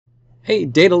Hey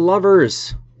data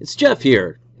lovers, it's Jeff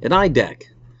here at IDEC,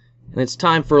 and it's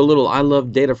time for a little I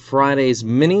Love Data Fridays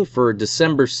mini for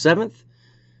December 7th.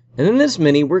 And in this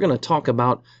mini, we're going to talk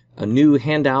about a new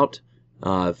handout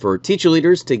for teacher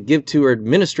leaders to give to our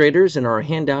administrators, and our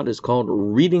handout is called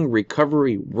Reading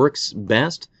Recovery Works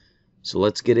Best. So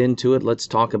let's get into it. Let's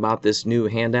talk about this new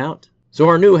handout. So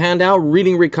our new handout,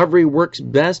 Reading Recovery Works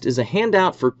Best, is a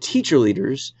handout for teacher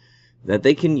leaders that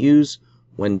they can use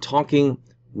when talking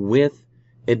with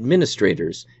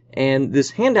administrators. And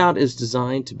this handout is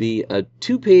designed to be a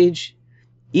 2-page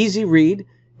easy read.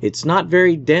 It's not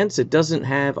very dense. It doesn't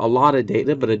have a lot of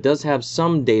data, but it does have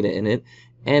some data in it.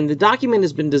 And the document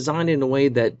has been designed in a way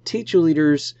that teacher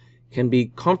leaders can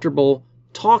be comfortable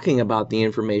talking about the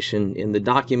information in the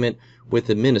document with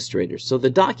administrators. So the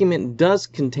document does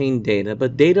contain data,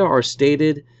 but data are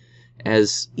stated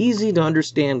as easy to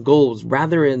understand goals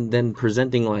rather than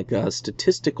presenting like a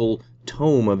statistical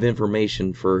tome of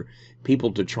information for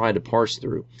people to try to parse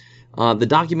through. The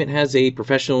document has a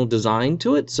professional design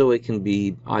to it, so it can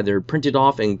be either printed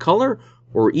off in color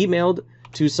or emailed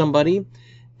to somebody.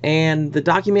 And the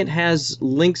document has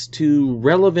links to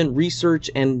relevant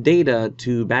research and data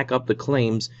to back up the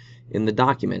claims in the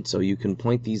document, so you can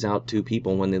point these out to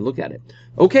people when they look at it.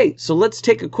 Okay, so let's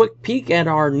take a quick peek at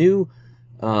our new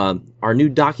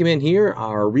document here,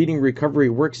 our Reading Recovery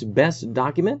Works Best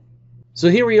document. So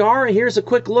here we are. Here's a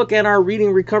quick look at our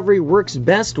Reading Recovery Works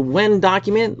Best when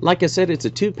document. Like I said, it's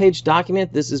a 2-page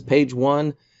document. This is page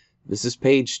 1. This is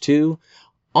page 2.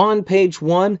 On page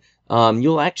 1,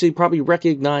 you'll actually probably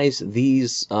recognize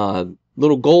these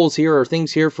little goals here or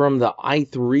things here from the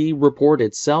I3 report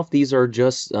itself. These are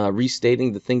just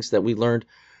restating the things that we learned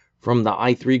from the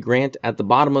I3 grant. At the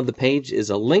bottom of the page is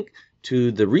a link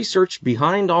to the research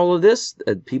behind all of this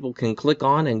that people can click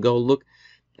on and go look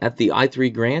at the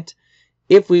I3 grant.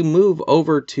 If we move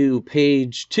over to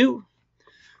page 2,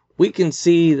 we can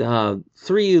see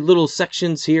 3 little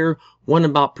sections here. One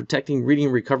about protecting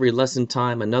reading recovery lesson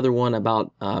time, another one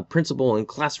about principal and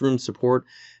classroom support,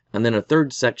 and then a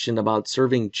third section about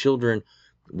serving children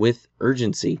with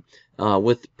urgency.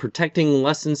 With protecting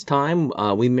lessons time,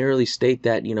 we merely state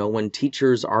that, when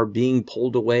teachers are being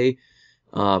pulled away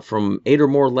from 8 or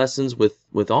more lessons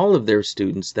with all of their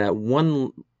students, that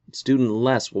one student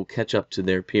less will catch up to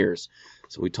their peers.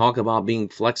 So we talk about being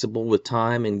flexible with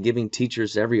time and giving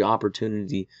teachers every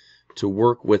opportunity to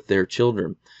work with their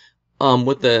children.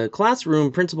 With the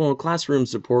classroom, principal and classroom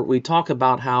support, we talk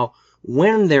about how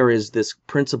when there is this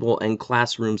principal and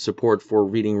classroom support for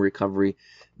reading recovery,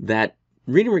 that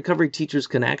reading recovery teachers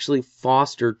can actually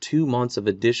foster 2 months of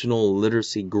additional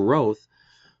literacy growth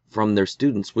from their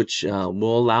students, which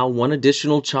will allow one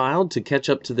additional child to catch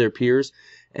up to their peers,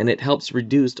 and it helps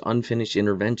reduce unfinished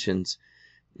interventions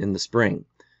in the spring.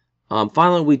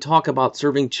 Finally, we talk about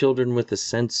serving children with a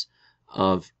sense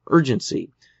of urgency.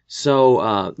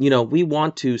 So, we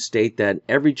want to state that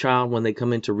every child, when they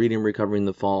come into reading recovery in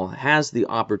the fall, has the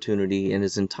opportunity and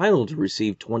is entitled to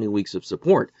receive 20 weeks of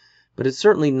support. But it's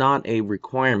certainly not a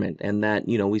requirement, and that,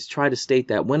 we try to state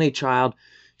that when a child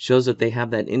shows that they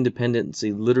have that independent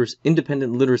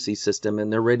literacy system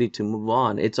and they're ready to move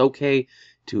on, it's okay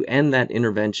to end that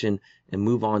intervention and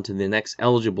move on to the next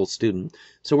eligible student.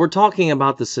 So we're talking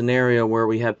about the scenario where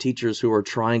we have teachers who are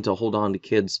trying to hold on to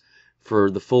kids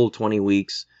for the full 20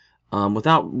 weeks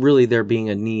without really there being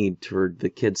a need for the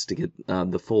kids to get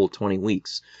the full 20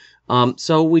 weeks.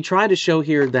 So we try to show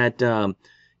here that,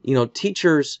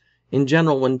 teachers in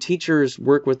general, when teachers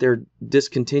work with their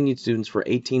discontinued students for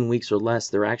 18 weeks or less,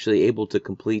 they're actually able to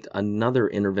complete another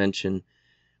intervention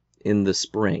in the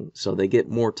spring. So they get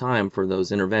more time for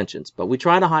those interventions. But we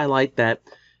try to highlight that,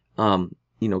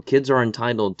 kids are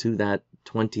entitled to that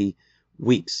 20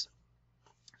 weeks.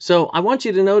 So I want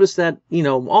you to notice that,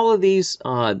 all of these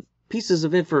pieces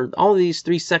of info, all of these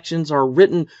 3 sections are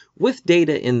written with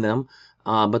data in them,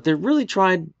 but they're really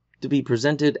tried to be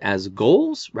presented as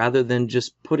goals rather than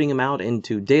just putting them out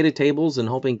into data tables and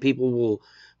hoping people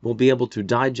will be able to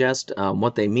digest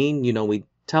what they mean. We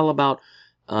tell about,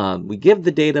 we give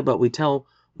the data, but we tell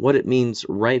what it means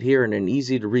right here in an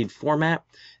easy to read format.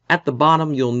 At the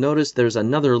bottom, you'll notice there's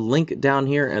another link down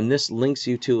here, and this links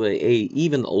you to a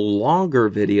even longer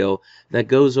video that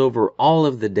goes over all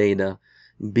of the data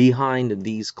behind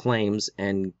these claims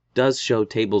and does show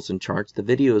tables and charts. The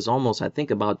video is almost, I think,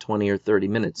 about 20 or 30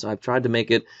 minutes. So I've tried to make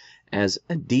it as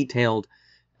detailed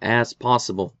as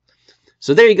possible.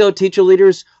 So there you go, teacher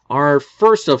leaders. Our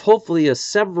first of hopefully a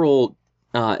several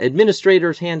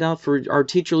administrators handout for our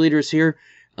teacher leaders here.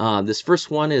 This first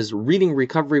one is Reading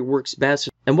Recovery Works Best.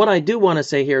 And what I do want to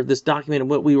say here, this document, and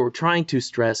what we were trying to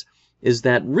stress, is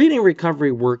that reading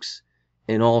recovery works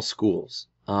in all schools.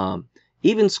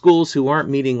 Even schools who aren't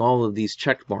meeting all of these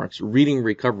check marks, reading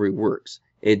recovery works.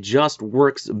 It just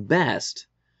works best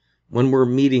when we're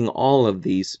meeting all of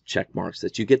these check marks,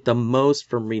 that you get the most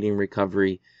from reading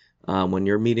recovery when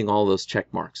you're meeting all those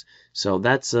check marks. So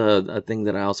that's a thing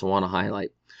that I also want to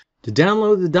highlight. To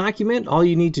download the document, all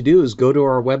you need to do is go to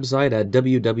our website at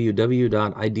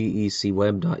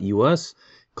www.idecweb.us,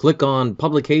 click on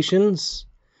Publications,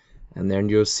 and then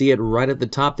you'll see it right at the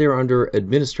top there under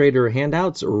Administrator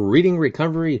Handouts. Reading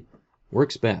Recovery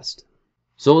works best.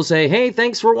 So we'll say, hey,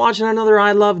 thanks for watching another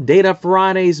I Love Data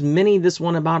Fridays mini. This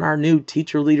one about our new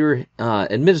Teacher Leader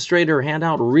Administrator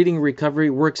Handout, Reading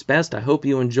Recovery works best. I hope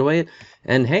you enjoy it.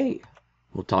 And hey,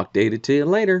 we'll talk data to you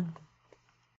later.